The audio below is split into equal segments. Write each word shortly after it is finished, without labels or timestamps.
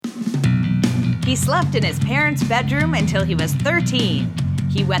He slept in his parents' bedroom until he was 13.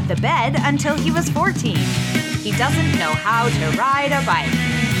 He wet the bed until he was 14. He doesn't know how to ride a bike.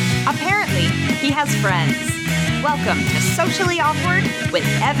 Apparently, he has friends. Welcome to Socially Awkward with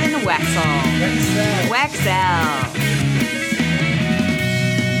Evan Wexell. Wexell.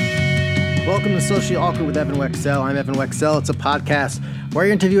 Welcome to Socially Awkward with Evan Wexell. I'm Evan Wexell. It's a podcast where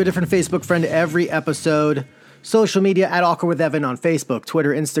I interview a different Facebook friend every episode. Social media at Awkward with Evan on Facebook,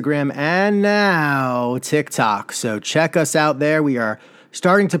 Twitter, Instagram, and now TikTok. So check us out there. We are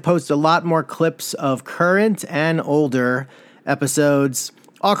starting to post a lot more clips of current and older episodes.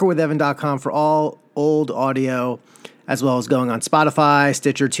 awkwardwithevan.com for all old audio, as well as going on Spotify,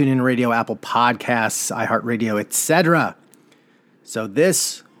 Stitcher, TuneIn Radio, Apple Podcasts, iHeartRadio, etc. So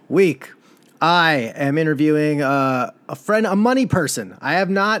this week, I am interviewing a friend, a money person. I have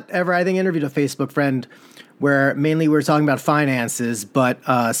not ever, I think, interviewed a Facebook friend where mainly we're talking about finances, but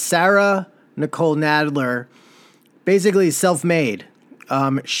Sarah Nicole Nadler, basically self-made.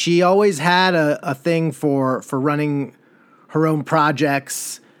 She always had a thing for running her own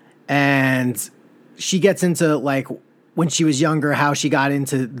projects, and she gets into, like, when she was younger, how she got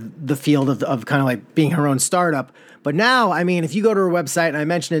into the field of kind of like being her own startup. But now, I mean, if you go to her website, and I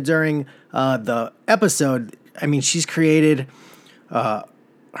mentioned it during the episode, I mean, she's created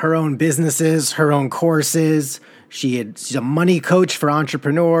her own businesses, her own courses. She's a money coach for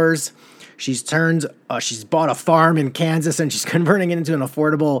entrepreneurs. She's bought a farm in Kansas, and she's converting it into an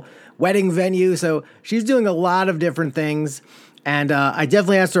affordable wedding venue. So she's doing a lot of different things. And I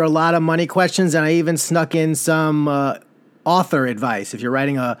definitely asked her a lot of money questions, and I even snuck in some author advice. If you're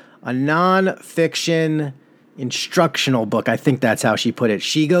writing a nonfiction instructional book, I think that's how she put it.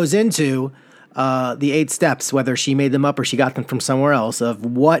 She goes into the 8 steps, whether she made them up or she got them from somewhere else, of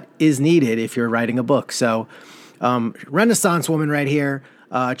what is needed if you're writing a book. So Renaissance woman right here.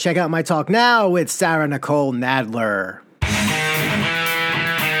 Check out my talk now with Sarah Nicole Nadler.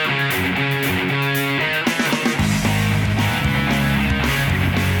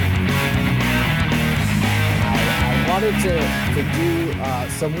 I wanted to do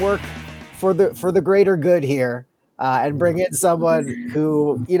some work for the greater good here, and bring in someone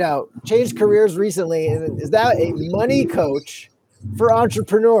who, changed careers recently and is now a money coach for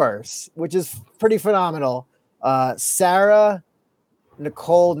entrepreneurs, which is pretty phenomenal. Sarah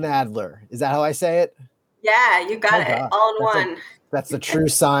Nicole Nadler. Is that how I say it? Yeah, you got it. All in one. That's the true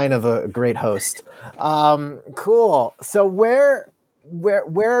sign of a great host. Cool. So where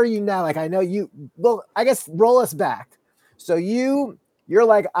are you now? Like, I know you, well, I guess roll us back. So you're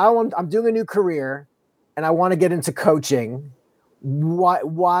like, I'm doing a new career and I want to get into coaching.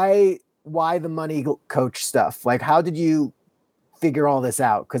 Why the money coach stuff? Like, how did you figure all this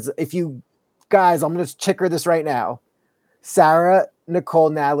out? Because if you guys, I'm going to check her this right now.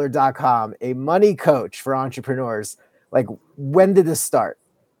 SarahNicoleNadler.com, a money coach for entrepreneurs. Like, when did this start?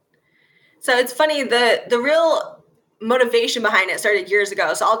 So it's funny, the real motivation behind it started years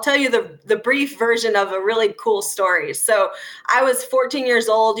ago. So I'll tell you the brief version of a really cool story. So I was 14 years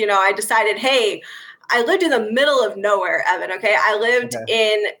old. I decided, hey, I lived in the middle of nowhere, Evan, okay? I lived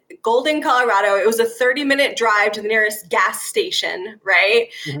in Golden, Colorado. It was a 30-minute drive to the nearest gas station, right?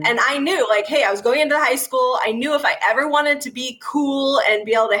 Mm-hmm. And I knew, like, hey, I was going into high school. I knew if I ever wanted to be cool and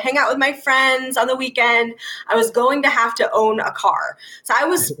be able to hang out with my friends on the weekend, I was going to have to own a car. So I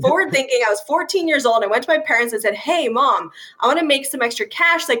was forward thinking. I was 14 years old. I went to my parents and said, hey, Mom, I want to make some extra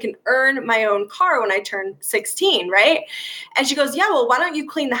cash so I can earn my own car when I turn 16, right? And she goes, yeah, well, why don't you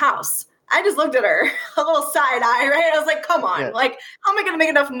clean the house? I just looked at her, a little side eye, right? I was like, come on, like, how am I going to make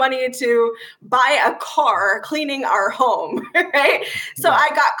enough money to buy a car cleaning our home, right? So I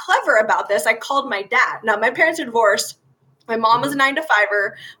got clever about this. I called my dad. Now, my parents are divorced. My mom was a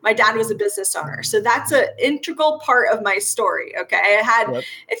 9-to-5er. My dad was a business owner. So that's an integral part of my story, okay? If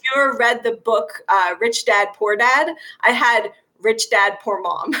you ever read the book, Rich Dad, Poor Dad, I had Rich Dad, Poor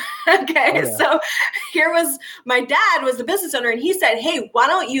Mom. Okay. So here was my dad was the business owner, and he said, hey, why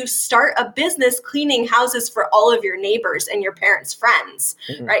don't you start a business cleaning houses for all of your neighbors and your parents' friends,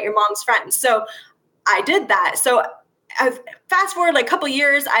 right? Your mom's friends. So I did that. So fast forward like a couple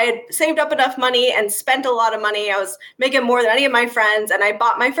years, I had saved up enough money and spent a lot of money. I was making more than any of my friends, and I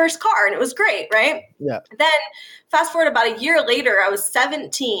bought my first car, and it was great, right? Yeah. Then fast forward about a year later, I was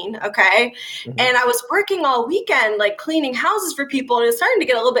 17, okay? And I was working all weekend, like cleaning houses for people, and it was starting to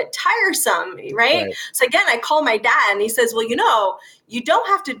get a little bit tiresome, right? So again, I call my dad, and he says, well, you don't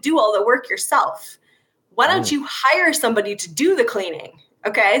have to do all the work yourself. Why don't you hire somebody to do the cleaning?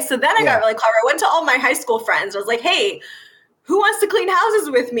 Okay. So then I got really clever. I went to all my high school friends. I was like, hey, who wants to clean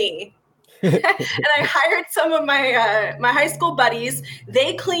houses with me? And I hired some of my my high school buddies.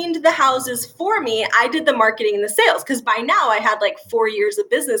 They cleaned the houses for me. I did the marketing and the sales because by now I had like 4 years of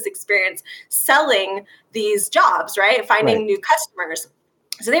business experience selling these jobs, right? Finding new customers.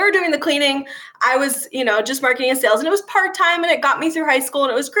 So they were doing the cleaning. I was, just marketing and sales, and it was part-time and it got me through high school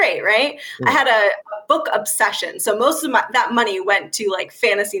and it was great, right? I had a book obsession. So most of that money went to like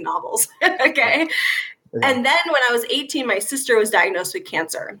fantasy novels. Okay. And then when I was 18, my sister was diagnosed with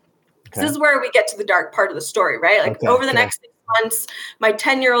cancer. So this is where we get to the dark part of the story, right? Like over the next 6 months, my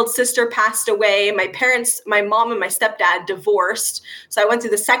 10-year-old sister passed away. My parents, my mom and my stepdad divorced. So I went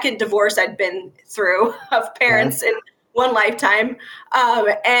through the second divorce I'd been through of parents in one lifetime.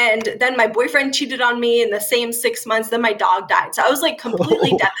 And then my boyfriend cheated on me in the same 6 months. Then my dog died. So I was like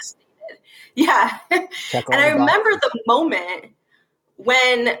completely devastated. Yeah. And I remember the moment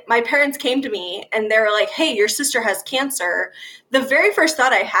when my parents came to me and they were like, hey, your sister has cancer. The very first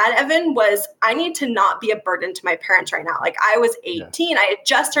thought I had, Evan, was I need to not be a burden to my parents right now. Like I was 18. I had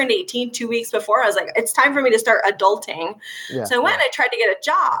just turned 18 2 weeks before. I was like, it's time for me to start adulting. So I went and I tried to get a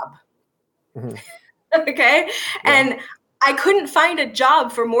job. Okay. And I couldn't find a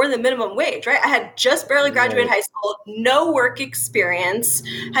job for more than minimum wage, right? I had just barely graduated high school, no work experience,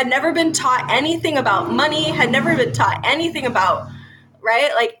 had never been taught anything about money, had never been taught anything about,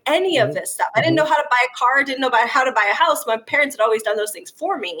 right? Like any of this stuff. I didn't know how to buy a car, didn't know about how to buy a house. My parents had always done those things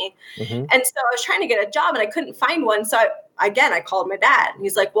for me. And so I was trying to get a job and I couldn't find one. So I called my dad and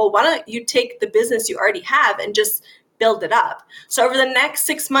he's like, well, why don't you take the business you already have and just build it up. So over the next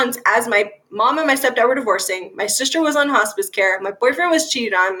 6 months, as my mom and my stepdad were divorcing, my sister was on hospice care, my boyfriend was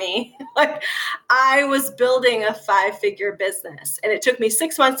cheating on me, like I was building a 5-figure business. And it took me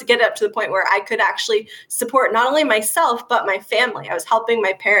 6 months to get up to the point where I could actually support not only myself, but my family. I was helping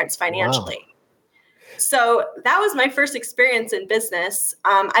my parents financially. Wow. So that was my first experience in business.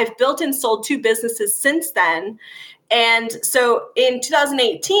 I've built and sold 2 businesses since then. And so in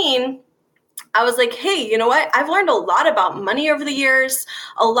 2018, I was like, hey, you know what? I've learned a lot about money over the years.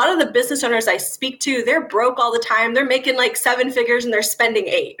 A lot of the business owners I speak to, they're broke all the time. They're making like 7 figures and they're spending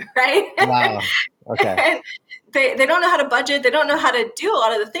 8, right? Wow. Okay. And they don't know how to budget. They don't know how to do a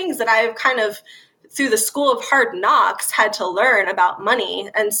lot of the things that I've kind of, through the school of hard knocks, had to learn about money.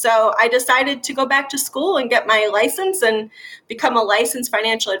 And so I decided to go back to school and get my license and become a licensed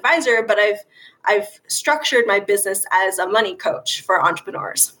financial advisor. But I've structured my business as a money coach for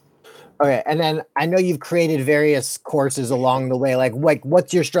entrepreneurs. Okay. And then I know you've created various courses along the way. Like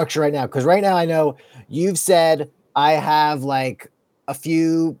what's your structure right now? Because right now I know you've said I have like a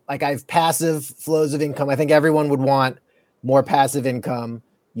few, like I have passive flows of income. I think everyone would want more passive income.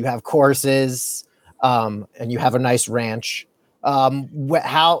 You have courses, and you have a nice ranch.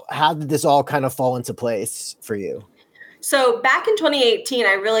 How did this all kind of fall into place for you? So back in 2018,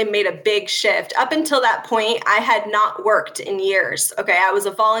 I really made a big shift. Up until that point, I had not worked in years. Okay, I was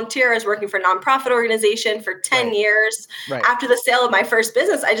a volunteer. I was working for a nonprofit organization for 10 years. Right. After the sale of my first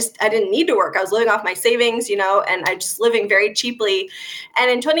business, I didn't need to work. I was living off my savings, and I just living very cheaply. And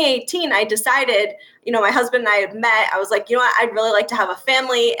in 2018, I decided, my husband and I had met. I was like, I'd really like to have a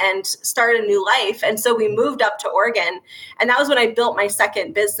family and start a new life. And so we moved up to Oregon. And that was when I built my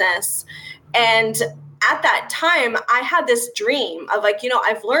second business. And at that time, I had this dream of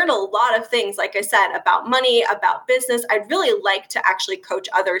I've learned a lot of things, like I said, about money, about business. I'd really like to actually coach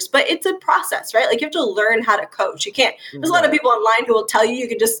others, but it's a process, right? Like you have to learn how to coach. You can't, there's a lot of people online who will tell you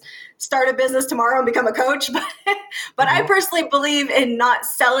can just start a business tomorrow and become a coach. But I personally believe in not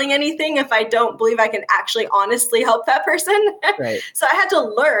selling anything if I don't believe I can actually honestly help that person. Right. So I had to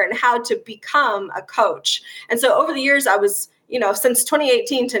learn how to become a coach. And so over the years, I was, since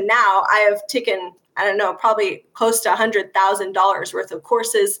 2018 to now, I have taken, I don't know, probably close to $100,000 worth of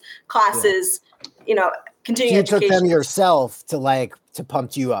courses, classes, continuing education. You took them yourself to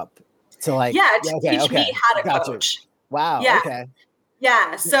pump you up, to teach me how to coach. Wow. Yeah. Okay.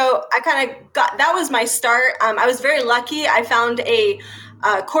 Yeah. So I kind of that was my start. I was very lucky. I found a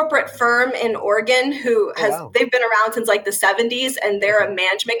corporate firm in Oregon who they've been around since like the 70s, and they're a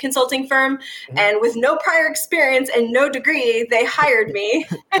management consulting firm. Mm-hmm. And with no prior experience and no degree, they hired me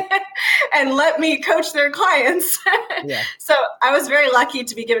and let me coach their clients. So I was very lucky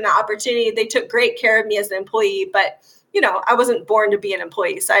to be given that opportunity. They took great care of me as an employee, but I wasn't born to be an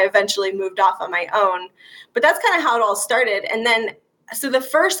employee. So I eventually moved off on my own. But that's kind of how it all started. And then so the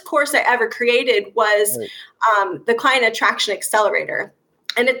first course I ever created was the Client Attraction Accelerator.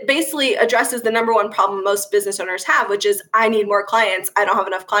 And it basically addresses the number one problem most business owners have, which is I need more clients. I don't have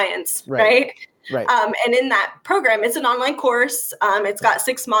enough clients, right? And in that program, it's an online course. It's got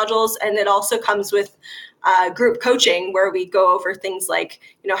 6 modules, and it also comes with group coaching where we go over things like,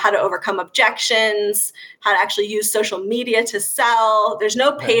 how to overcome objections, how to actually use social media to sell. There's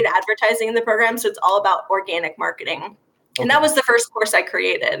no paid advertising in the program, so it's all about organic marketing. And that was the first course I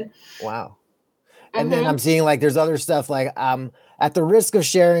created. Wow. And then I'm seeing like there's other stuff like at the risk of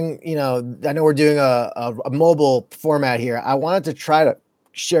sharing, I know we're doing a mobile format here. I wanted to try to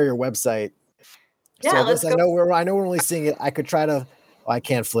share your website. Yeah, so I know we're only seeing it. I could try to. I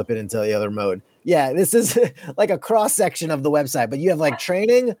can't flip it into the other mode. Yeah, this is like a cross section of the website, but you have like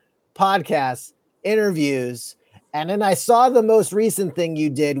training, podcasts, interviews, and then I saw the most recent thing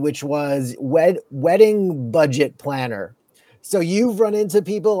you did, which was wedding budget planner. So you've run into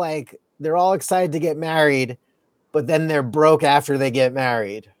people like they're all excited to get married, but then they're broke after they get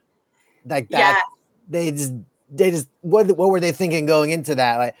married. Like that, they just what were they thinking going into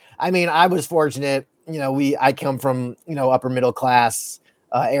that? Like, I mean, I was fortunate. I come from upper middle class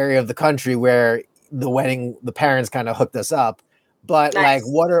area of the country where the parents kind of hooked us up. But like,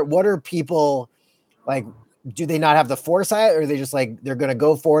 what are people like? Do they not have the foresight, or are they just like they're going to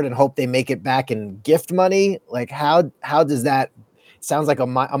go for it and hope they make it back in gift money? Like, how does that? Sounds like a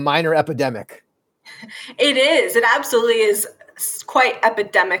minor epidemic. It is. It absolutely is quite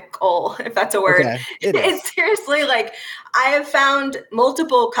epidemical, if that's a word. Okay, it's seriously like I have found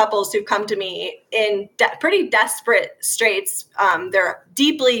multiple couples who come to me in pretty desperate straits. They're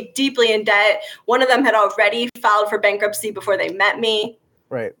deeply, deeply in debt. One of them had already filed for bankruptcy before they met me.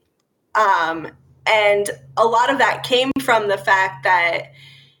 Right. And a lot of that came from the fact that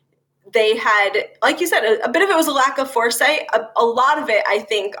they had, like you said, a bit of it was a lack of foresight. A lot of it, I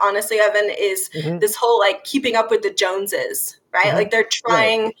think, honestly, Evan, is this whole like keeping up with the Joneses, right? Like they're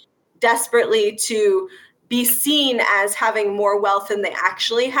trying desperately to be seen as having more wealth than they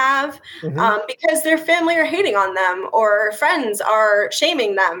actually have because their family are hating on them or friends are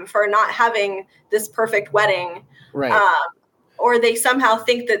shaming them for not having this perfect wedding. Right. Or they somehow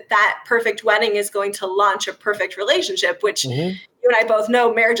think that perfect wedding is going to launch a perfect relationship, which you and I both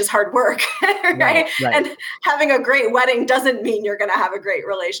know marriage is hard work, right? And having a great wedding doesn't mean you're going to have a great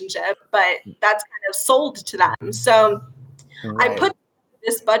relationship, but that's kind of sold to them. So I put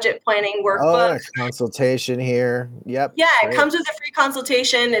this budget planning workbook. Consultation here. Yep. Yeah, it comes with a free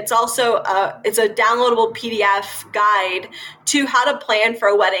consultation. It's also it's a downloadable PDF guide to how to plan for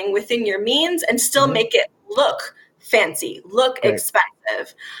a wedding within your means and still make it look fancy, look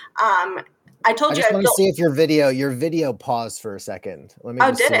expensive. I told you I just want to see if your video paused for a second. Let me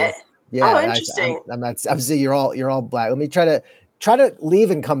did it? Yeah. Oh, interesting. I'm seeing you're all black. Let me try to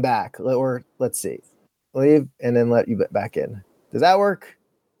leave and come back. Or let's see. Leave and then let you back in. Does that work?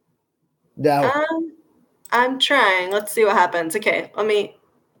 No. I'm trying. Let's see what happens. Okay. I'm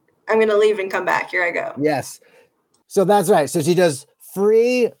going to leave and come back. Here I go. Yes. So that's right. So she does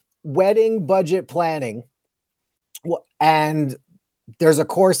free wedding budget planning. And there's a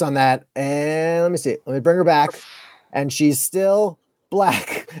course on that. And let me see. Let me bring her back. And she's still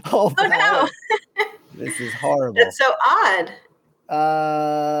black. Oh no. This is horrible. It's so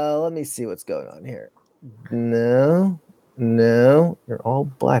odd. Let me see what's going on here. No, you're all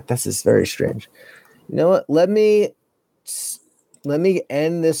black. This is very strange. You know what? Let me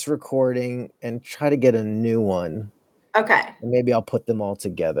end this recording and try to get a new one. Okay. And maybe I'll put them all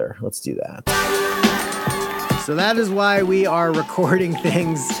together. Let's do that. So that is why we are recording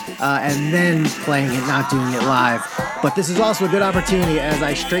things and then playing it, not doing it live. But this is also a good opportunity, as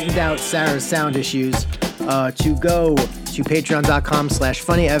I straightened out Sarah's sound issues, to go to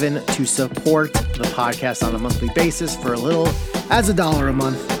patreon.com/funnyevan to support the podcast on a monthly basis for as little as $1 a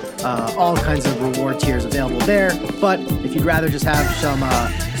month. All kinds of reward tiers available there. But if you'd rather just have some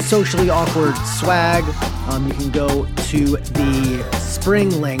socially awkward swag, you can go to the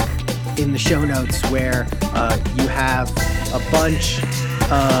spring link in the show notes where you have a bunch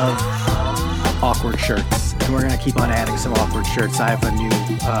of awkward shirts. And we're going to keep on adding some awkward shirts. I have a new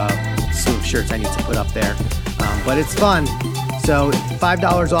slew of shirts I need to put up there. But it's fun. So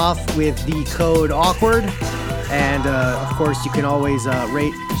 $5 off with the code awkward. And of course, you can always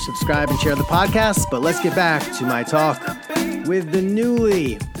rate, subscribe, and share the podcast. But let's get back to my talk with the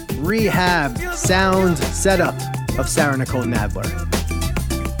newly rehabbed sound setup of Sarah Nicole Nadler.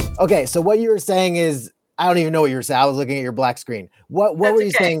 Okay, so what you were saying is, I don't even know what you were saying. I was looking at your black screen. What were you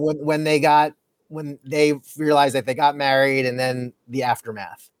saying when they realized that they got married and then the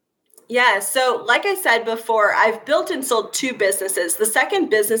aftermath? Yeah. So like I said before, I've built and sold 2 businesses. The second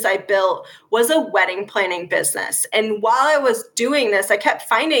business I built was a wedding planning business. And while I was doing this, I kept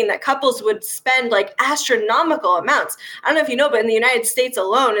finding that couples would spend like astronomical amounts. I don't know if you know, but in the United States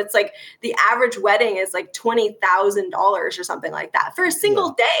alone, it's like the average wedding is like $20,000 or something like that for a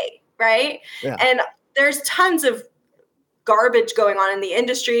single day. Right. Yeah. And there's tons of garbage going on in the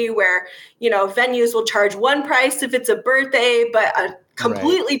industry where, venues will charge one price if it's a birthday, but a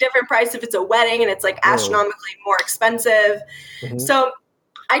completely different price if it's a wedding, and it's like astronomically more expensive. Mm-hmm. So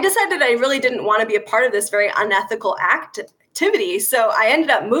I decided I really didn't want to be a part of this very unethical activity. So I ended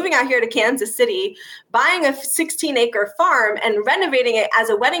up moving out here to Kansas City, buying a 16-acre farm and renovating it as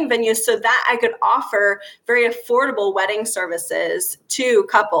a wedding venue so that I could offer very affordable wedding services to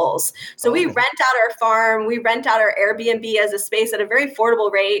couples. So we rent out our farm, we rent out our Airbnb as a space at a very affordable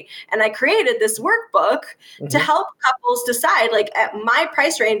rate. And I created this workbook to help couples decide, like, at my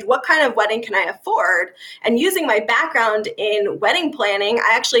price range, what kind of wedding can I afford? And using my background in wedding planning,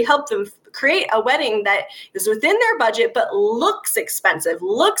 I actually helped them create a wedding that is within their budget, but looks expensive,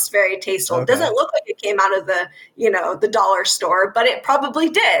 looks very tasteful. It doesn't look like it came out of the dollar store, but it probably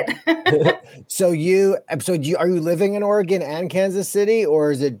did. So are you living in Oregon and Kansas City,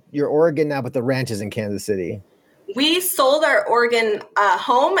 or is it you're Oregon now, but the ranch is in Kansas City? We sold our Oregon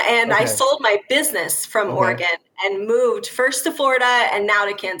home, and I sold my business from Oregon and moved first to Florida and now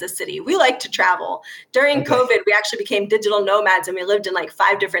to Kansas City. We like to travel. During COVID, we actually became digital nomads, and we lived in like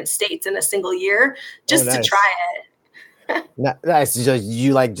 5 different states in a single year just to try it. Nice. So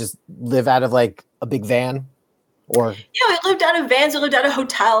you like just live out of like a big van? Or we lived out of vans, we lived out of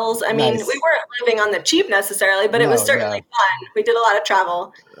hotels. I mean, we weren't living on the cheap necessarily, but it was certainly fun. We did a lot of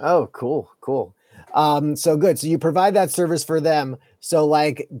travel. Oh, cool. So good. So you provide that service for them. So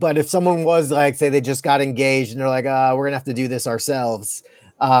like, but if someone was like, say they just got engaged and they're like, we're gonna have to do this ourselves,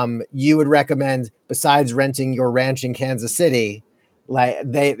 you would recommend, besides renting your ranch in Kansas City, like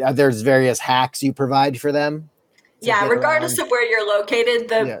there's various hacks you provide for them? Yeah, regardless of where you're located,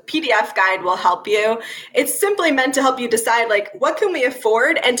 the PDF guide will help you. It's simply meant to help you decide, like, what can we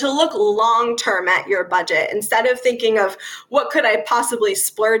afford, and to look long-term at your budget instead of thinking of what could I possibly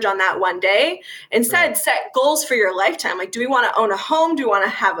splurge on that one day. Instead, set goals for your lifetime. Like, do we want to own a home? Do we want to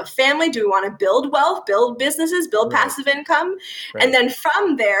have a family? Do we want to build wealth, build businesses, build passive income? And then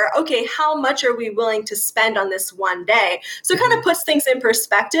from there, okay, how much are we willing to spend on this one day? So it kind of puts things in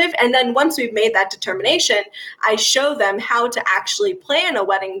perspective. And then once we've made that determination, I show them how to actually plan a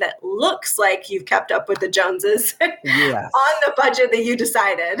wedding that looks like you've kept up with the Joneses on the budget that you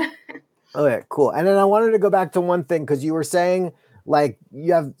decided. Okay, cool. And then I wanted to go back to one thing, because you were saying like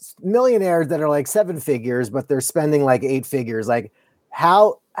you have millionaires that are like 7 figures, but they're spending like 8 figures. Like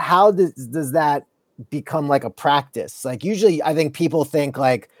how does that become like a practice? Like usually I think people think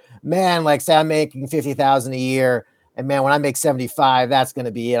like, man, like say I'm making 50,000 a year, and man, when I make 75, that's going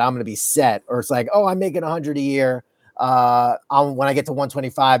to be it. I'm going to be set. Or it's like, oh, I'm making 100 a year. When I get to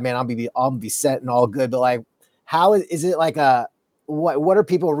 125, man, I'll be set and all good. But like, how is it like what are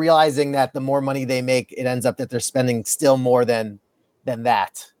people realizing that the more money they make, it ends up that they're spending still more than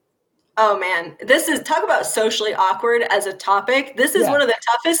that? Oh man, talk about socially awkward as a topic. This is one of the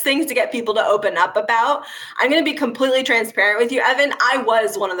toughest things to get people to open up about. I'm going to be completely transparent with you, Evan. I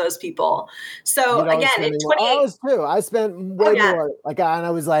was one of those people. So again, in 20, I was too. I spent way more. Like, and I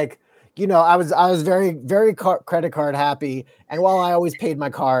was like, I was very, very credit card happy. And while I always paid my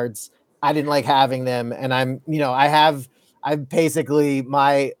cards, I didn't like having them. And I'm basically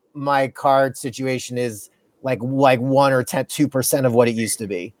my card situation is like 1 or 2% of what it used to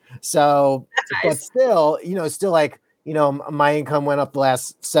be. So, but still, like, my income went up the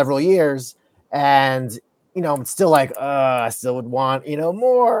last several years, and, I'm still like, I still would want,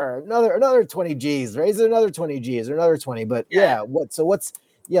 more, another 20 G's, raise it another 20 G's or another 20. But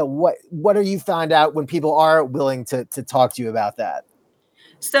what are you found out when people are willing to talk to you about that?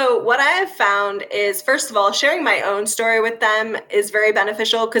 So what I have found is, first of all, sharing my own story with them is very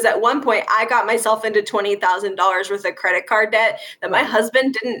beneficial, because at one point I got myself into $20,000 worth of credit card debt that my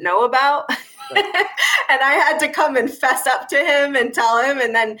husband didn't know about. And I had to come and fess up to him and tell him.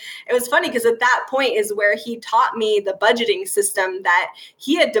 And then it was funny, because at that point is where he taught me the budgeting system that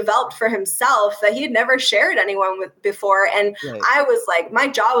he had developed for himself that he had never shared anyone with before. And I was like, my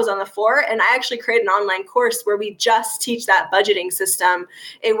jaw was on the floor. And I actually created an online course where we just teach that budgeting system.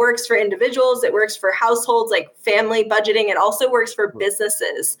 It works for individuals. It works for households, like family budgeting. It also works for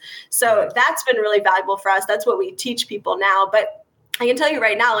businesses. So that's been really valuable for us. That's what we teach people now. But I can tell you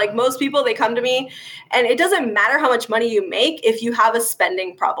right now, like most people, they come to me, and it doesn't matter how much money you make if you have a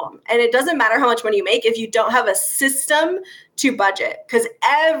spending problem. And it doesn't matter how much money you make if you don't have a system to budget, because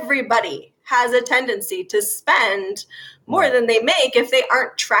everybody has a tendency to spend more than they make if they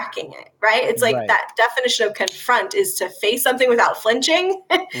aren't tracking it, right? It's like that definition of confront is to face something without flinching.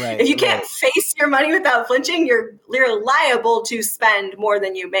 If you can't face your money without flinching, you're liable to spend more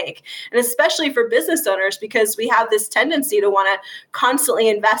than you make. And especially for business owners, because we have this tendency to want to constantly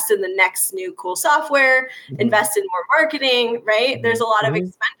invest in the next new cool software, invest in more marketing, right? There's a lot of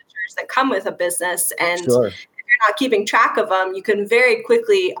expenditures that come with a business. And if you're not keeping track of them, you can very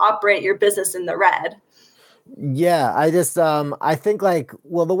quickly operate your business in the red. Yeah, I just I think like,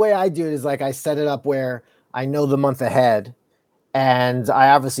 well, the way I do it is like I set it up where I know the month ahead, and I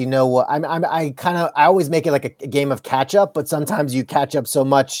obviously know what I always make it like a game of catch up, but sometimes you catch up so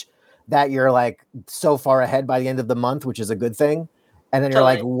much that you're like so far ahead by the end of the month, which is a good thing. And then you're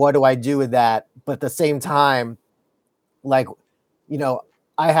like, what do I do with that? But at the same time, like, you know,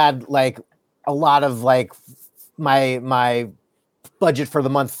 I had like a lot of like my budget for the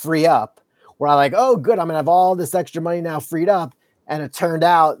month free up, where I'm like, oh, good, I'm gonna have all this extra money now freed up. And it turned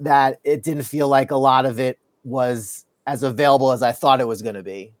out that it didn't feel like a lot of it was as available as I thought it was going to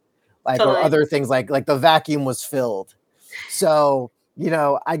be. Like, or other things like the vacuum was filled. So, you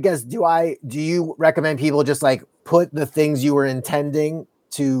know, I guess, do you recommend people just like put the things you were intending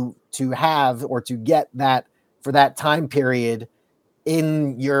to have or to get that for that time period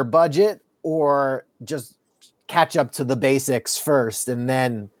in your budget, or just catch up to the basics first and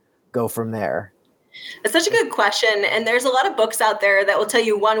then go from there? It's such a good question. And there's a lot of books out there that will tell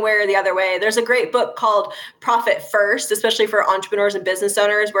you one way or the other way. There's a great book called Profit First, especially for entrepreneurs and business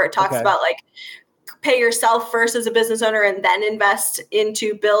owners, where it talks about like pay yourself first as a business owner and then invest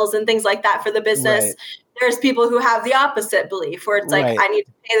into bills and things like that for the business. There's people who have the opposite belief, where it's like, I need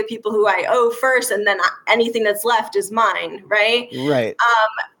to pay the people who I owe first, and then anything that's left is mine, right?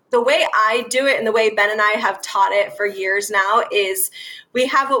 The way I do it, and the way Ben and I have taught it for years now, is we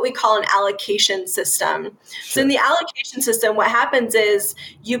have what we call an allocation system. So in the allocation system, what happens is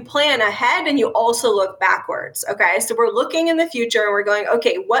you plan ahead and you also look backwards. Okay. So we're looking in the future and we're going,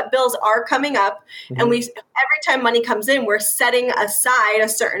 okay, what bills are coming up? And every time money comes in, we're setting aside a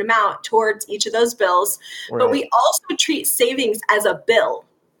certain amount towards each of those bills. But we also treat savings as a bill.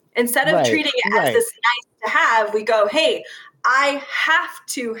 Instead of treating it as this nice to have, we go, hey, I have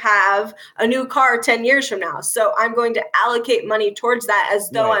to have a new car 10 years from now. So I'm going to allocate money towards that as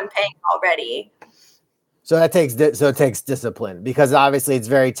though I'm paying already. So it takes discipline, because obviously it's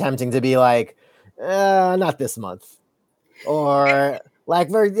very tempting to be like, not this month. Or like,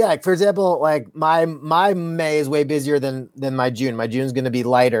 for example, like my May is way busier than my June. My June's going to be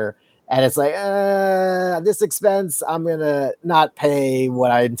lighter. And it's like, this expense, I'm going to not pay what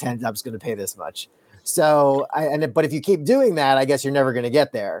I intended. I'm just going to pay this much. So but if you keep doing that, I guess you're never going to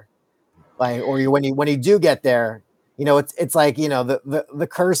get there. Like, or when you do get there, you know, it's like, you know, the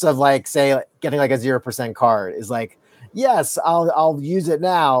curse of like, say, getting like a 0% card is like, yes, I'll use it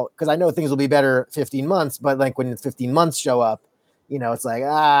now because I know things will be better 15 months. But like when 15 months show up, you know, it's like,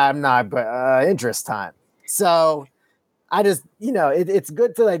 I'm not interest time. So I just, you know, it's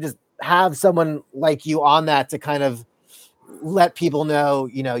good to like just have someone like you on that to kind of let people know,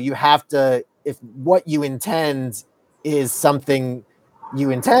 you know, you have to, if what you intend is something you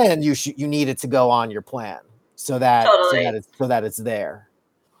intend, you need it to go on your plan so that it's there.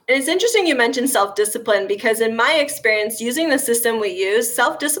 And it's interesting you mentioned self-discipline, because in my experience using the system we use,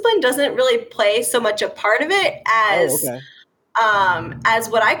 self-discipline doesn't really play so much a part of it as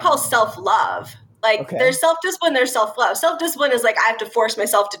what I call self-love. Like there's self-discipline, there's self-love. Self-discipline is like, I have to force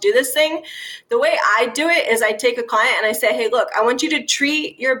myself to do this thing. The way I do it is I take a client and I say, hey, look, I want you to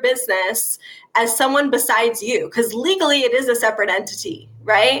treat your business as someone besides you, because legally it is a separate entity,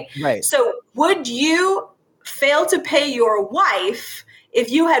 right? So would you fail to pay your wife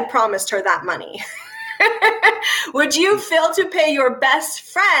if you had promised her that money? Would you fail to pay your best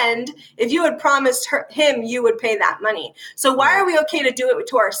friend if you had promised him you would pay that money? So why are we okay to do it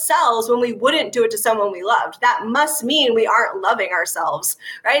to ourselves when we wouldn't do it to someone we loved? That must mean we aren't loving ourselves,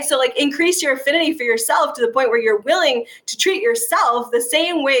 right? So like increase your affinity for yourself to the point where you're willing to treat yourself the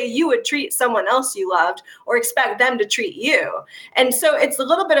same way you would treat someone else you loved or expect them to treat you. And so it's a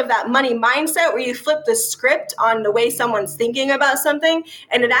little bit of that money mindset where you flip the script on the way someone's thinking about something,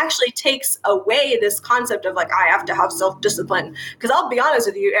 and it actually takes away this concept of like, I have to have self-discipline. Because I'll be honest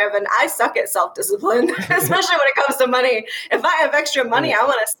with you, Evan, I suck at self-discipline, especially when it comes to money. If I have extra money, I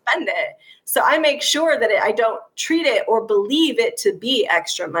want to spend it. So I make sure that I don't treat it or believe it to be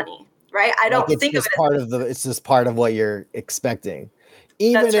extra money, right? I don't think of it. It's just part of what you're expecting.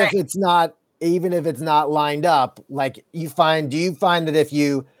 Even if it's not lined up, like do you find that if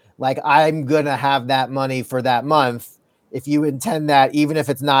you like, I'm going to have that money for that month, if you intend that, even if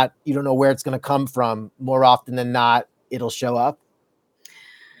it's not, you don't know where it's going to come from, more often than not, it'll show up?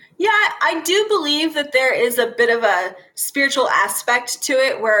 Yeah, I do believe that there is a bit of a spiritual aspect to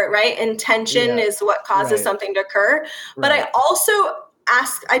it where, right, intention is what causes something to occur. But I also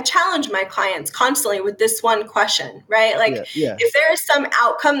I challenge my clients constantly with this one question, right? Like, if there is some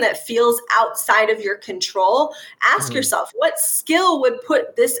outcome that feels outside of your control, ask yourself, what skill would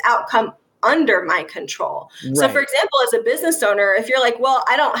put this outcome under my control? So for example, as a business owner, if you're like, well,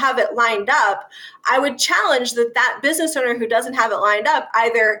 I don't have it lined up, I would challenge that business owner who doesn't have it lined up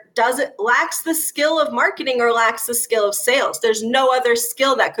either lacks the skill of marketing or lacks the skill of sales. There's no other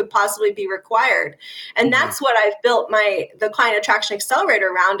skill that could possibly be required. And that's what I've built the Client Attraction Accelerator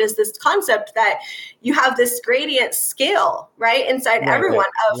around, is this concept that you have this gradient scale, right, inside everyone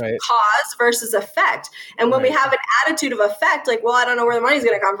of cause versus effect. And when we have an attitude of effect, like, well, I don't know where the money's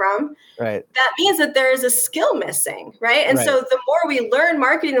going to come from, that means that there is a skill missing, right? And so the more we learn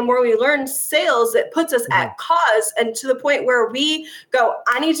marketing, the more we learn sales, it puts us at cause, and to the point where we go,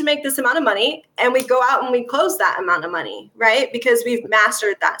 I need to make this amount of money, and we go out and we close that amount of money, right? Because we've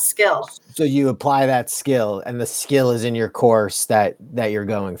mastered that skill. So you apply that skill, and the skill is in your course that you're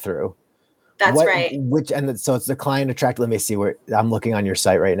going through. That's right. So it's the Client Attraction. Let me see where I'm looking on your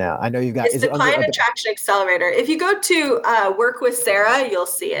site right now. I know you've got. It's the Client Attraction Accelerator. If you go to Work with Sarah, you'll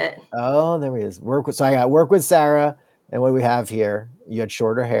see it. Oh, there he is. So I got Work with Sarah, and what do we have here? You had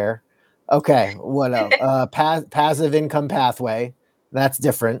shorter hair. Okay, what else? Passive income pathway. That's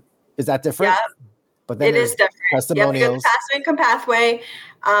different. Is that different? Yeah, but then it is different. Testimonials. The passive income pathway.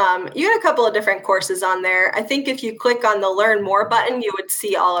 You got a couple of different courses on there. I think if you click on the Learn More button, you would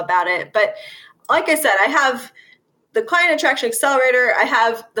see all about it. But like I said, I have the Client Attraction Accelerator. I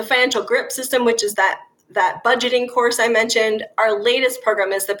have the Financial Grip System, which is that budgeting course I mentioned. Our latest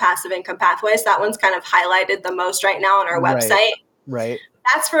program is the Passive Income Pathway. So that one's kind of highlighted the most right now on our website. Right.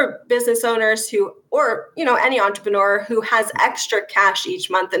 That's for business owners or any entrepreneur who has extra cash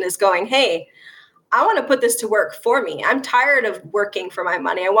each month and is going, hey, I want to put this to work for me. I'm tired of working for my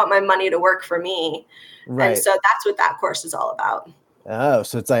money. I want my money to work for me. Right. And so that's what that course is all about. Oh,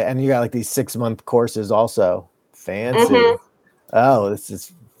 so it's like, and you got like these 6-month courses also. Fancy. Oh, this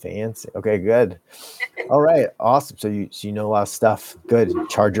is fancy. Okay, good. All right. Awesome. So you know a lot of stuff. Good.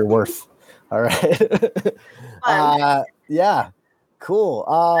 Charge your worth. All right. Yeah. Cool.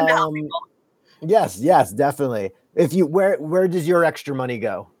 Yes, definitely. If you where does your extra money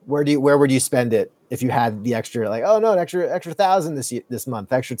go? Where would you spend it if you had the extra, like, oh no, an extra 1,000 this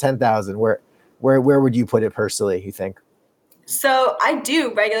month, extra 10,000? Where would you put it personally, you think? So I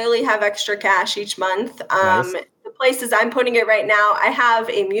do regularly have extra cash each month. Nice. The places I'm putting it right now, I have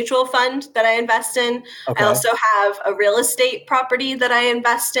a mutual fund that I invest in. Okay. I also have a real estate property that I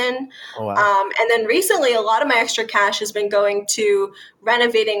invest in. Oh, wow. And then recently, a lot of my extra cash has been going to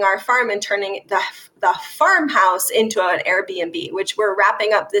renovating our farm and turning the farmhouse into an Airbnb, which we're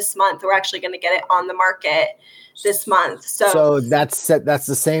wrapping up this month. We're actually going to get it on the market this month. So that's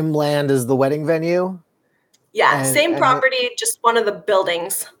the same land as the wedding venue? Yeah, same property, just one of the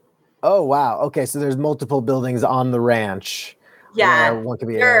buildings. Oh, wow. Okay, so there's multiple buildings on the ranch. Yeah. One could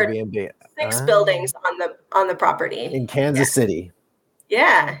be an Airbnb. 6 buildings on the property. In Kansas City.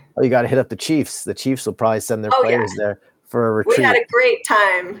 Yeah. Oh, you got to hit up the Chiefs. The Chiefs will probably send their players there for a retreat. We had a great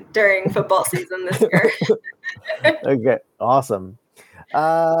time during football season this year. Okay, awesome.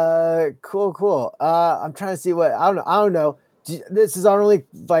 Cool. I'm trying to see what I don't know. This is our only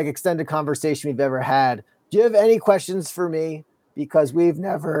extended conversation we've ever had. Do you have any questions for me? Because we've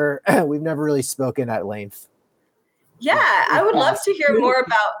never really spoken at length. Yeah, I would love to hear more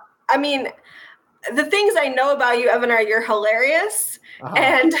about. I mean, the things I know about you, Evan, are you're hilarious,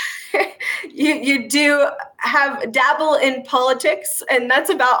 and you do dabble in politics, and that's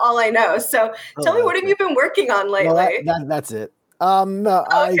about all I know. So tell me, what have you been working on lately? Well, that's it. I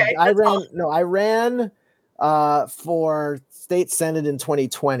ran for state senate in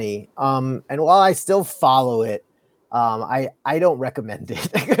 2020. And while I still follow it, I don't recommend it.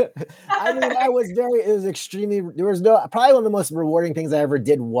 I mean, probably one of the most rewarding things I ever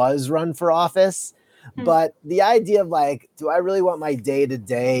did was run for office. But the idea of do I really want my day to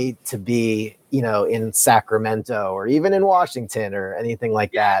day to be, in Sacramento or even in Washington or anything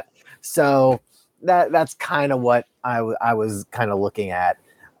like that? So that's kind of what I was kind of looking at.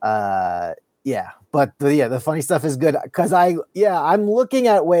 But the funny stuff is good because I'm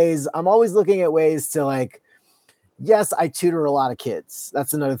always looking at ways to yes, I tutor a lot of kids.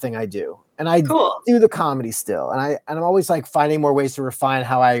 That's another thing I do. And I do the comedy still. And I'm always finding more ways to refine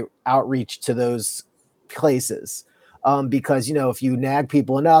how I outreach to those places. Because, if you nag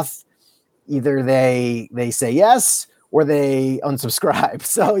people enough, either they say yes, or they unsubscribe.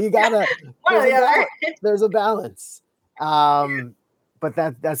 So you gotta, there's a balance. But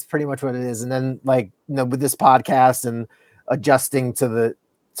that's pretty much what it is. And then like, with this podcast and adjusting to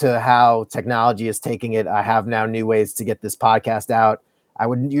how technology is taking it, I have now new ways to get this podcast out.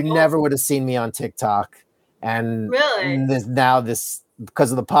 Never would have seen me on TikTok. And really, this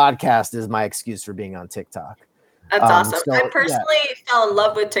because of the podcast is my excuse for being on TikTok. That's awesome. So, I personally fell in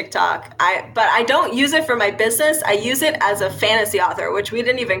love with TikTok. But I don't use it for my business. I use it as a fantasy author, which we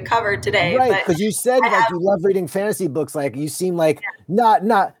didn't even cover today. Right, because you said you love reading fantasy books. Like you seem like not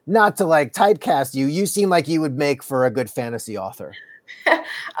to like typecast you. You seem like you would make for a good fantasy author.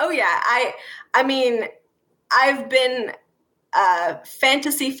 Oh yeah, I mean, I've been a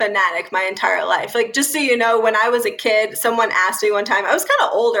fantasy fanatic my entire life. Like, just so you know, when I was a kid, someone asked me one time, I was kind of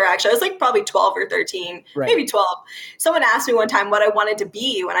older actually, I was like probably 12 or 13, maybe 12. Someone asked me one time what I wanted to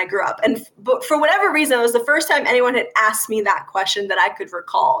be when I grew up. And for whatever reason, it was the first time anyone had asked me that question that I could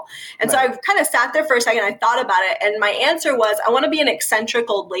recall. And so I kind of sat there for a second, I thought about it, and my answer was, I want to be an eccentric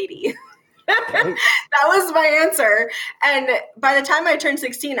old lady. That was my answer. And by the time I turned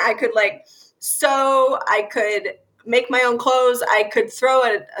 16, I could sew, I could make my own clothes. I could throw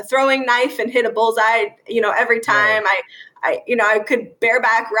a throwing knife and hit a bullseye, every time. I could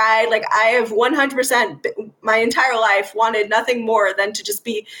bareback ride. Like, I have 100% my entire life wanted nothing more than to just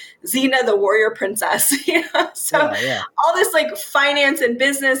be Xena, the warrior princess. All this like finance and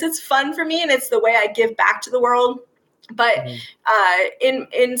business, it's fun for me, and it's the way I give back to the world. But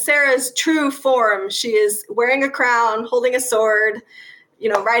in Sarah's true form, she is wearing a crown, holding a sword,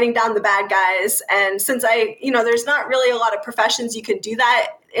 writing down the bad guys. And since there's not really a lot of professions you can do that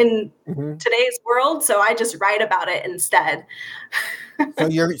in today's world, so I just write about it instead.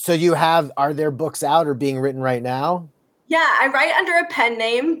 Are there books out or being written right now? Yeah, I write under a pen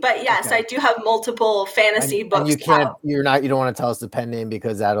name, but yes, I do have multiple fantasy books. And you don't want to tell us the pen name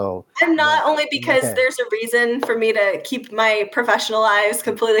because I'm not, only because there's a reason for me to keep my professional lives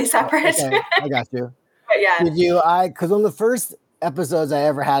completely separate. Okay. I got you. But yeah. Because one of the first episodes I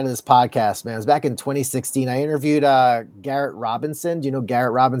ever had of this podcast, man, it was back in 2016. I interviewed Garrett Robinson. Do you know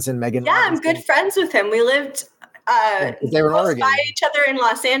Garrett Robinson, Megan? Yeah, Robinson? I'm good friends with him. We lived they were in Oregon by each other in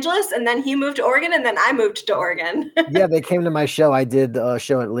Los Angeles, and then he moved to Oregon, and then I moved to Oregon. Yeah, they came to my show. I did a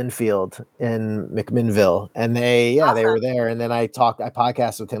show at Linfield in McMinnville, and they were there. And then I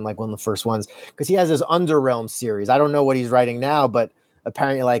podcast with him, like one of the first ones, because he has this Underrealm series. I don't know what he's writing now, but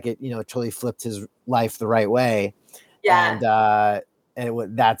apparently, like it, totally flipped his life the right way. Yeah.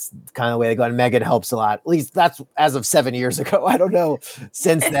 And that's kind of the way they go. And Megan helps a lot. At least that's as of 7 years ago. I don't know.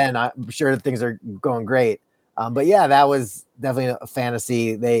 Since then, I'm sure that things are going great. But yeah, that was definitely a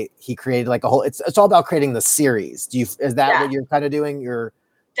fantasy. He created like a whole. It's all about creating the series. Is that what you're kind of doing? You're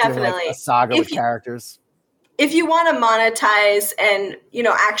definitely doing like a saga with characters. If you want to monetize and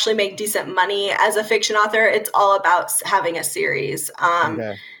actually make decent money as a fiction author, it's all about having a series.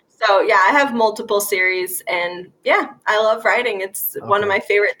 So yeah, I have multiple series, and yeah, I love writing. It's one of my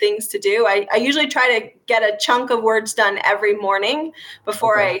favorite things to do. I usually try to get a chunk of words done every morning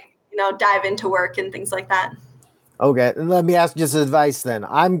before I dive into work and things like that. Okay, and let me ask just advice then.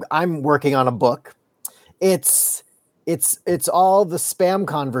 I'm working on a book. It's all the spam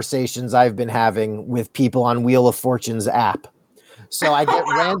conversations I've been having with people on Wheel of Fortune's app. So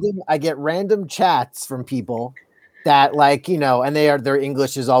I get random chats from people that and their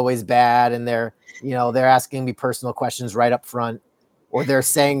English is always bad, and they're asking me personal questions right up front, or they're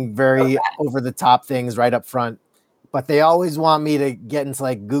saying very over the top things right up front, but they always want me to get into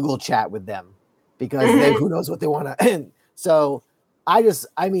like Google chat with them because who knows what they want to. So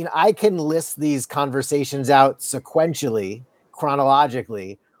I can list these conversations out sequentially,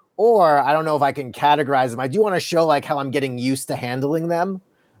 chronologically, or I don't know if I can categorize them. I do want to show like how I'm getting used to handling them.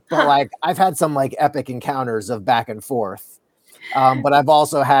 But like I've had some like epic encounters of back and forth, but I've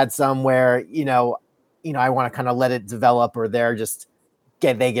also had some where I want to kind of let it develop, or they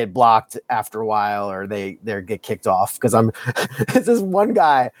get blocked after a while, or they get kicked off because it's this one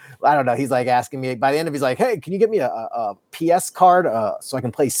guy, I don't know, he's like asking me by the end of he's like, hey, can you get me a PS card so I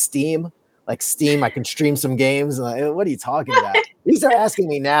can play Steam? Like Steam, I can stream some games. And like, what are you talking about? These are asking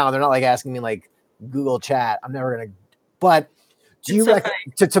me now. They're not like asking me like Google Chat. I'm never gonna, but. Do you reckon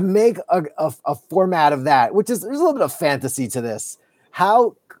to make a format of that, which is there's a little bit of fantasy to this?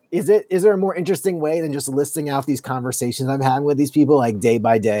 How is it? Is there a more interesting way than just listing out these conversations I'm having with these people like day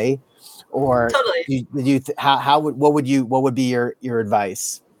by day, or totally? What would be your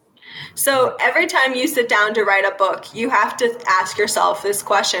advice? So every time you sit down to write a book, you have to ask yourself this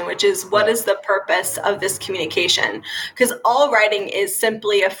question, which is, what is the purpose of this communication? Because all writing is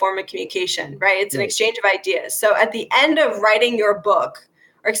simply a form of communication, right? It's an exchange of ideas. So at the end of writing your book,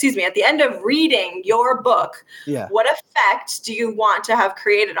 at the end of reading your book, what effect do you want to have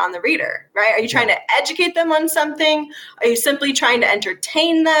created on the reader, right? Are you trying to educate them on something? Are you simply trying to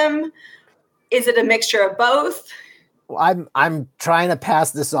entertain them? Is it a mixture of both? I'm trying to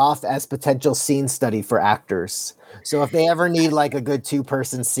pass this off as potential scene study for actors. So if they ever need like a good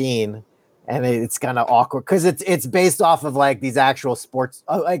 2-person scene and it's kind of awkward because it's based off of like these actual sports.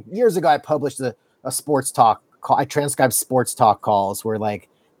 Like years ago, I published a sports talk call. I transcribed sports talk calls where like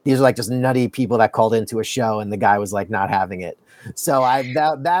these are like just nutty people that called into a show and the guy was like not having it. So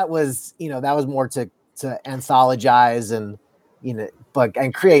that was more to anthologize and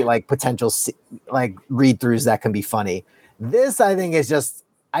and create like potential like read throughs that can be funny. This I think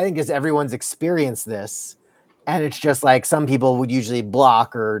is everyone's experienced this, and it's just like some people would usually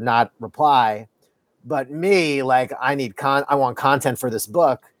block or not reply, but me, like I want content for this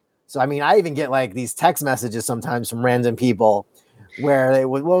book. So I mean, I even get like these text messages sometimes from random people where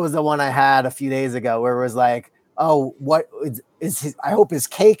what was the one I had a few days ago where it was like, oh, what is I hope his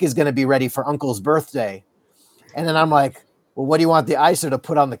cake is going to be ready for Uncle's birthday, and then I'm like, well, what do you want the icer to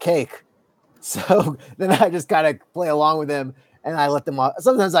put on the cake? So then I just kind of play along with them and I let them off.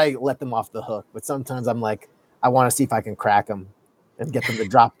 Sometimes I let them off the hook, but sometimes I'm like, I want to see if I can crack them and get them to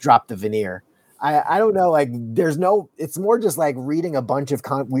drop the veneer. I don't know. Like it's more just like reading a bunch of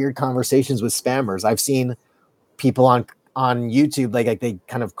weird conversations with spammers. I've seen people on YouTube, like they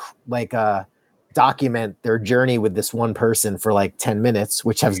kind of like, document their journey with this one person for like 10 minutes,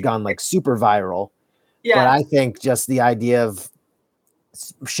 which has gone like super viral. Yeah. But I think just the idea of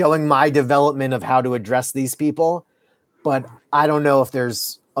showing my development of how to address these people, but I don't know if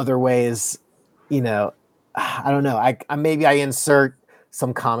there's other ways, I don't know. Maybe I insert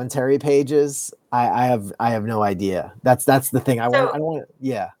some commentary pages. I have no idea. That's the thing. I don't want.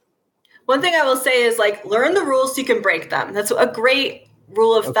 Yeah. One thing I will say is like learn the rules so you can break them. That's a great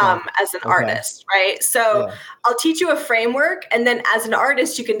rule of thumb as an artist, right? So I'll teach you a framework, and then as an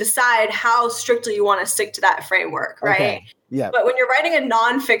artist, you can decide how strictly you want to stick to that framework, right? Okay. Yeah. But when you're writing a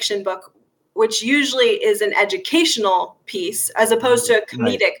nonfiction book, which usually is an educational piece, as opposed to a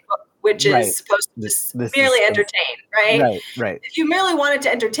comedic book, which is supposed to just merely entertain, right? Right. If you merely wanted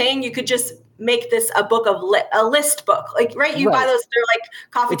to entertain, you could just make this a book of a list book, like you buy those. They're like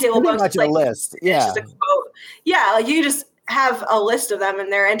coffee table books. Much like a list. Yeah. It's just a quote. Yeah, like you just have a list of them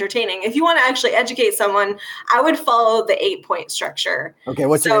and they're entertaining. If you want to actually educate someone, I would follow the 8-point structure. Okay,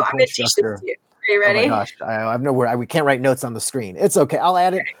 what's your 8-point structure? Are you ready? Oh my gosh, I have no word. We can't write notes on the screen. It's okay. I'll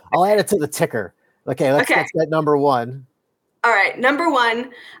add it. I'll add it to the ticker. Okay, let's get number 1. All right, number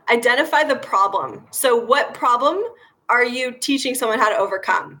 1, identify the problem. So what problem are you teaching someone how to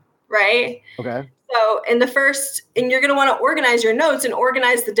overcome, right? Okay. So and you're going to want to organize your notes and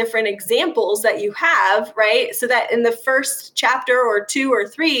organize the different examples that you have, right? So that in the first chapter or 2 or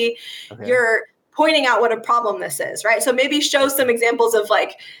 3, you're pointing out what a problem this is, right? So maybe show some examples of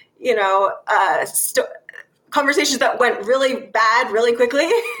like, conversations that went really bad really quickly,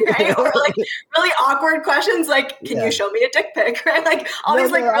 right? Or like really awkward questions like, can you show me a dick pic, right? Like all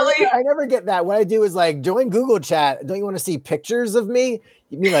these like really... I never get that. What I do is like, join Google Chat. Don't you want to see pictures of me?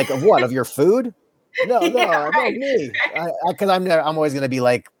 You mean like of what? Of your food? No, me. Because I'm always going to be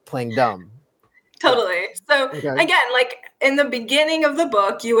like playing dumb. Totally. So again, like in the beginning of the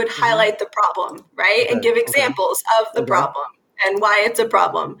book, you would highlight the problem, right? And give examples of the problem and why it's a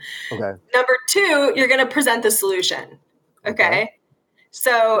problem. Okay. Number 2, you're going to present the solution. Okay.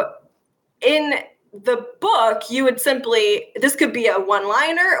 So in the book, you would this could be a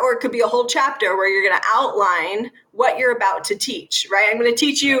one-liner or it could be a whole chapter where you're going to outline what you're about to teach, right? I'm going to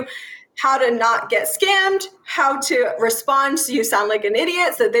teach you how to not get scammed, how to respond so you sound like an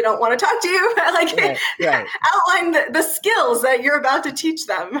idiot so they don't want to talk to you. Outline the skills that you're about to teach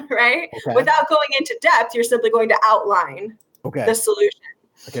them, right? Okay. Without going into depth, you're simply going to outline the solution.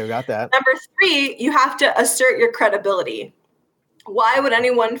 Okay, we got that. Number 3, you have to assert your credibility. Why would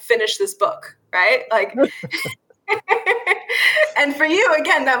anyone finish this book, right? Like, and for you,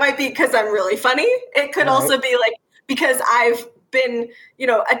 again, that might be because I'm really funny. It could also be like, because I've been,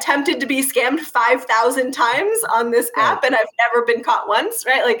 attempted to be scammed 5,000 times on this app and I've never been caught once,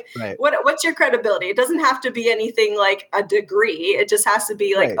 right? Like what's your credibility? It doesn't have to be anything like a degree. It just has to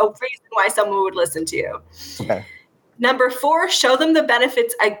be like a reason why someone would listen to you. Okay. Number 4, show them the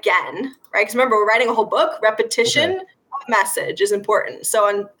benefits again, right? Because remember, we're writing a whole book. Repetition of message is important.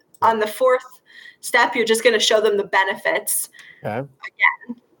 So on the 4th step, you're just going to show them the benefits again.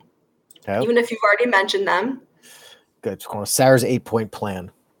 Okay. even if you've already mentioned them. Good. It's called Sarah's 8-point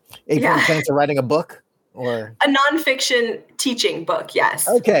plan. 8-point plan to writing a book, or a nonfiction teaching book. Yes.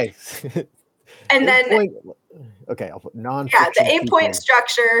 Okay. And then, okay, I'll put nonfiction. Yeah, the 8-point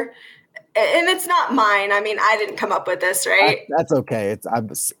structure, and it's not mine. I mean, I didn't come up with this, right? That's okay.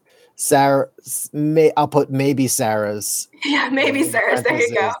 Sarah. I'll put maybe Sarah's. Yeah, maybe Sarah's. There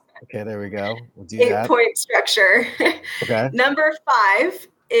you go. Okay, there we go. We'll do 8-point structure. Okay. Number 5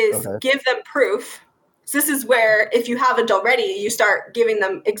 is give them proof. So this is where, if you haven't already, you start giving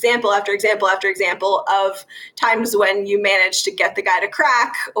them example after example after example of times when you managed to get the guy to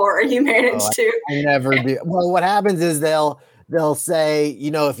crack, or you managed to. I never do. Well, what happens is they'll say,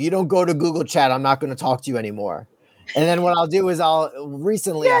 if you don't go to Google Chat, I'm not going to talk to you anymore. And then what I'll do is I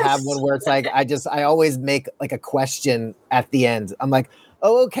have one where it's like, I always make like a question at the end. I'm like,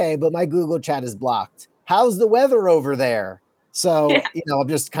 oh, okay, but my Google Chat is blocked. How's the weather over there? So, I'm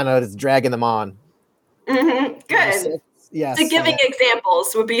just kind of dragging them on. Mm-hmm. Good. Yes. So giving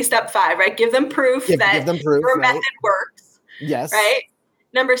examples would be step 5, right? Give them proof that your method works. Yes. Right?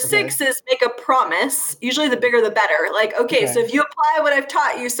 Number 6 is make a promise. Usually the bigger the better. Like, okay, so if you apply what I've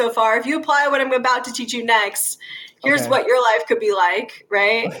taught you so far, if you apply what I'm about to teach you next, here's what your life could be like,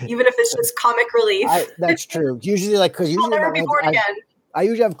 right? Even if it's just comic relief. That's true. Usually, because you'll never be bored again. I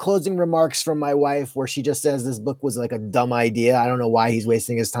usually have closing remarks from my wife where she just says this book was like a dumb idea. I don't know why he's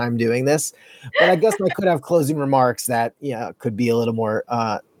wasting his time doing this, but I guess I could have closing remarks that, could be a little more,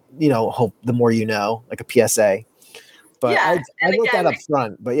 hope the more you know, like a PSA. But I wrote that up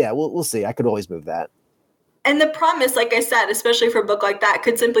front. But we'll see. I could always move that. And the promise, like I said, especially for a book like that,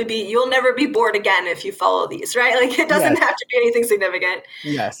 could simply be you'll never be bored again if you follow these, right? Like it doesn't have to be anything significant.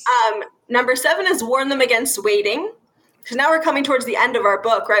 Yes. Number 7 is warn them against waiting. So now we're coming towards the end of our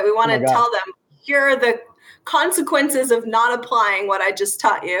book, right? We want to tell them, here are the consequences of not applying what I just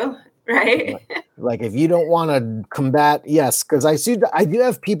taught you, right? Like if you don't want to combat, because I do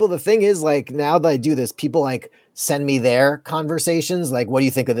have people. The thing is, like now that I do this, people like send me their conversations. Like, what do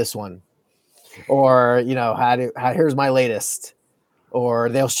you think of this one? Or, here's my latest. Or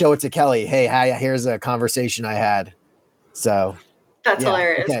they'll show it to Kelly. Hey, here's a conversation I had. So that's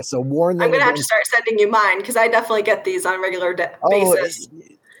hilarious. Okay, so warn them. I'm gonna have to start sending you mine because I definitely get these on a regular basis.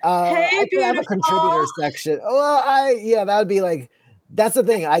 Hey, I could have a contributor section. That would be like. That's the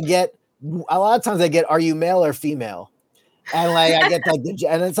thing. I get a lot of times. I get, are you male or female? And like I get like,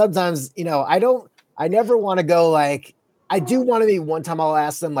 and then sometimes I never want to go like. I do want to be one time. I'll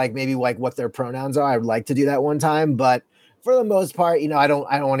ask them like maybe like what their pronouns are. I would like to do that one time, but for the most part, I don't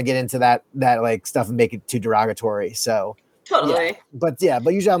want to get into that like stuff and make it too derogatory. So. Totally. But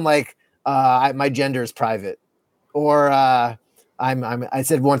usually I'm like, my gender is private, or I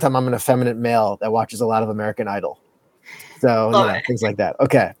said one time I'm an effeminate male that watches a lot of American Idol. So things like that.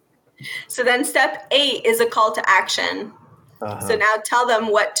 Okay. So then step 8 is a call to action. So now tell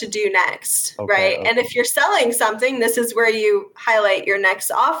them what to do next, right? Okay. And if you're selling something, this is where you highlight your next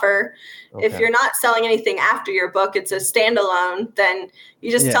offer. Okay. If you're not selling anything after your book, it's a standalone, then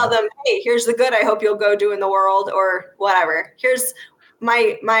you just tell them, hey, here's the good I hope you'll go do in the world, or whatever. Here's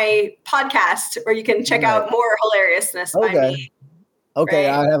my podcast where you can check out more hilariousness by me. Okay,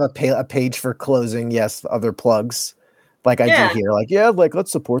 right? I have a page for closing, other plugs. Like I do here, like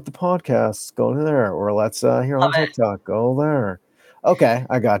let's support the podcast. Go there, or let's here on TikTok. Go there. Okay,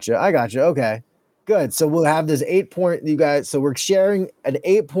 I got you. Okay, good. So we'll have this 8-point, you guys. So we're sharing an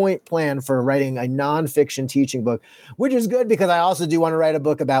 8-point plan for writing a nonfiction teaching book, which is good because I also do want to write a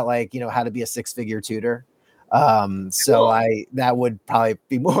book about how to be a 6-figure tutor. That would probably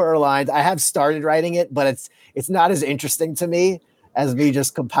be more aligned. I have started writing it, but it's not as interesting to me as me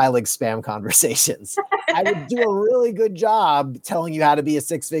just compiling spam conversations. I would do a really good job telling you how to be a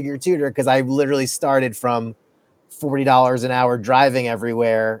 6-figure tutor because I literally started from $40 an hour driving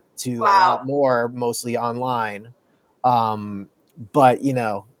everywhere to a lot more, mostly online. But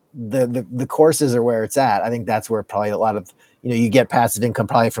the courses are where it's at. I think that's where probably a lot of you get passive income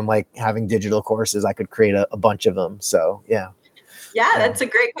probably from like having digital courses. I could create a bunch of them. So Yeah, that's a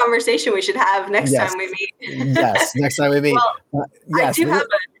great conversation we should have next time we meet. Yes, next time we meet. Well, I do have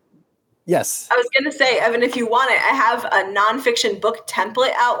Yes. I was going to say, Evan, if you want it, I have a nonfiction book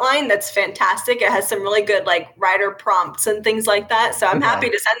template outline that's fantastic. It has some really good like writer prompts and things like that. So I'm happy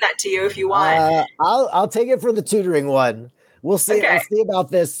to send that to you if you want. I'll take it for the tutoring one. We'll see. Okay. We'll see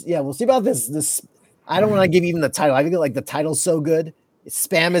about this. Yeah, we'll see about this. This I don't want to give you even the title. I think like the title's so good.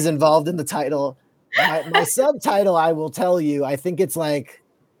 Spam is involved in the title. My subtitle, I will tell you. I think it's like,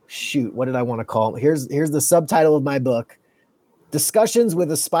 shoot, what did I want to call it? Here's the subtitle of my book. Discussions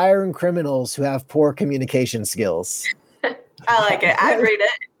with aspiring criminals who have poor communication skills. I like it. I'd read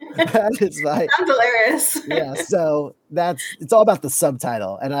it. That is my, Sounds hilarious. yeah. So it's all about the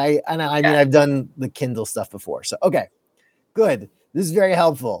subtitle. And I mean, I've done the Kindle stuff before. So, okay, good. This is very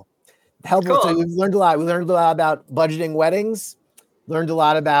helpful. Helpful. Cool. So we've learned a lot. We learned a lot about budgeting weddings, learned a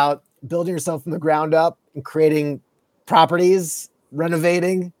lot about building yourself from the ground up and creating properties,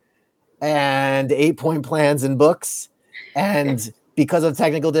 renovating, and 8-point plans and books. And because of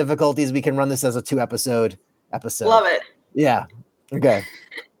technical difficulties, we can run this as a 2-episode episode. Love it. Yeah. Okay.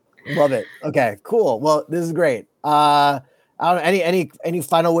 Love it. Okay, cool. Well, this is great. I don't know, any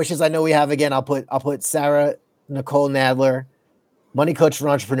final wishes? I know we have, again, I'll put Sarah Nicole Nadler, Money Coach for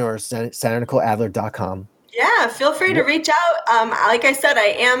Entrepreneurs, SarahNicoleAdler.com. Yeah, feel free to reach out. Like I said,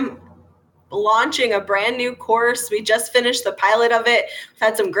 I am launching a brand new course. We just finished the pilot of it. We've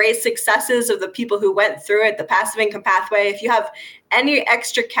had some great successes of the people who went through it, the passive income pathway. If you have any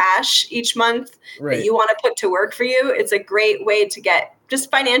extra cash each month that you want to put to work for you, it's a great way to get just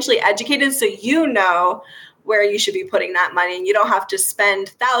financially educated so you know where you should be putting that money, and you don't have to spend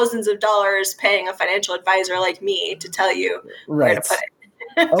thousands of dollars paying a financial advisor like me to tell you where to put it.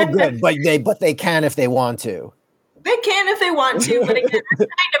 Oh, good. But they can if they want to. They can if they want to, but again, I'm trying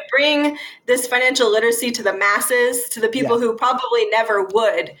to bring this financial literacy to the masses, to the people who probably never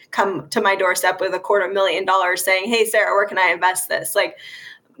would come to my doorstep with $250,000 saying, "Hey, Sarah, where can I invest this?" Like,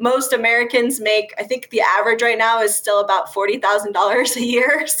 most Americans make, I think the average right now is still about $40,000 a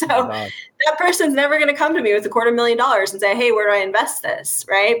year. So that person's never going to come to me with $250,000 and say, "Hey, where do I invest this?"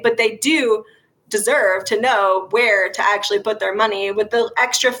 Right? But they do deserve to know where to actually put their money with the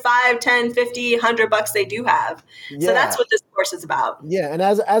extra $5, $10, $50, $100 they do have. Yeah. So that's what this course is about. Yeah. And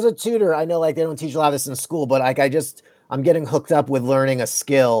as a tutor, I know like they don't teach a lot of this in school, but like I'm getting hooked up with learning a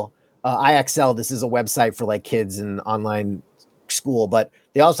skill. IXL, this is a website for like kids in online school, but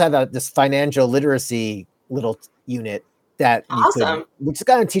they also have this financial literacy little unit that which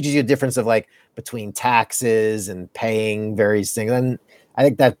kind of teaches you a difference of like between taxes and paying various things. And I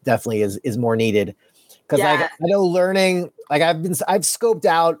think that definitely is more needed because like I know learning, like I've scoped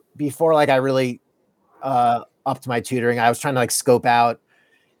out before, like I really upped my tutoring. I was trying to like scope out,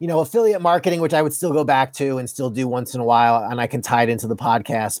 affiliate marketing, which I would still go back to and still do once in a while. And I can tie it into the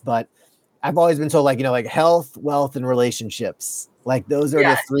podcast, but I've always been told like health, wealth, and relationships. Like those are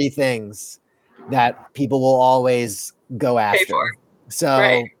the 3 things that people will always go after. Pay for.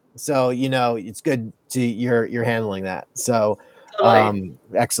 So, it's good to you're handling that. So,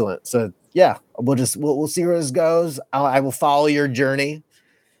 excellent. So yeah, we'll see where this goes. I will follow your journey.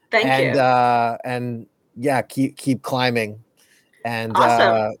 Thank you. And yeah, keep climbing. And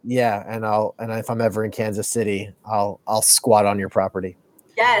awesome. And if I'm ever in Kansas City, I'll squat on your property.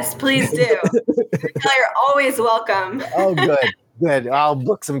 Yes, please do. You're always welcome. Oh, good. I'll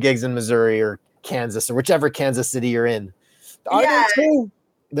book some gigs in Missouri or Kansas or whichever Kansas City you're in. Are there 2?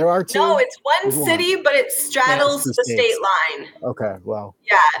 There are 2? No, it's one city, but it straddles the state line. Okay, well.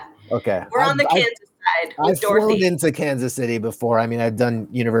 Yeah. Okay. We're on the Kansas side with Dorothy. I've flown into Kansas City before. I mean, I've done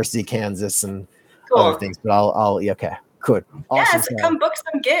University of Kansas and other things, but I'll okay. Good. Awesome. Yeah, so come book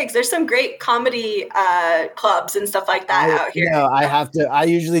some gigs. There's some great comedy clubs and stuff like that out here. I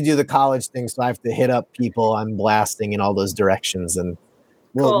usually do the college thing, so I have to hit up people I'm blasting in all those directions. And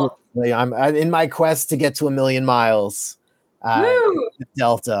I'm in my quest to get to 1 million miles.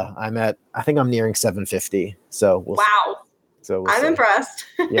 Delta. I think I'm nearing 750. So I'm impressed.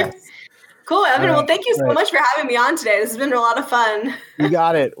 Yes. Cool, Evan. Well, thank you so much for having me on today. This has been a lot of fun. You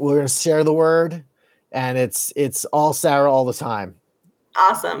got it. We're going to share the word. And it's all Sarah all the time.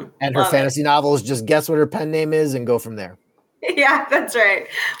 Awesome. And her fantasy novels, just guess what her pen name is and go from there. Yeah, that's right.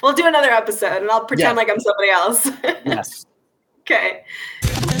 We'll do another episode and I'll pretend like I'm somebody else. Yes. Okay.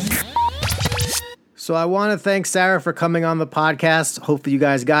 So I want to thank Sarah for coming on the podcast. Hopefully you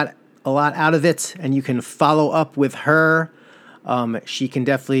guys got a lot out of it and you can follow up with her. She can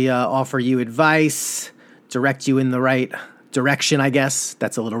definitely offer you advice, direct you in the right direction, I guess.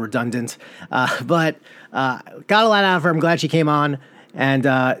 That's a little redundant. But got a lot out of her. I'm glad she came on. And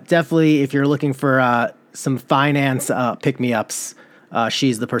definitely, if you're looking for some finance pick-me-ups,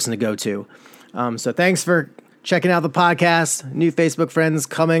 she's the person to go to. So thanks for checking out the podcast. New Facebook friends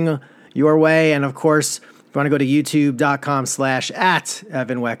coming your way. And of course, if you want to go to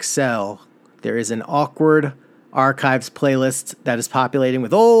youtube.com/@EvanWexell, there is an awkward archives playlist that is populating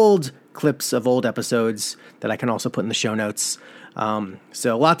with old clips of old episodes that I can also put in the show notes.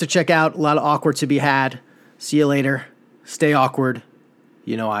 So a lot to check out, a lot of awkward to be had. See you later. Stay awkward.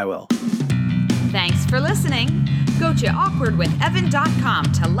 You know I will. Thanks for listening. Go to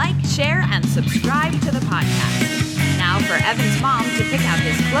awkwardwithevan.com to like, share, and subscribe to the podcast. Now for Evan's mom to pick out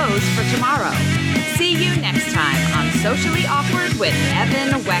his clothes for tomorrow. See you next time on Socially Awkward with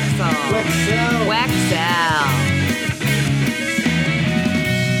Evan Wexel. Wexel. Wexel.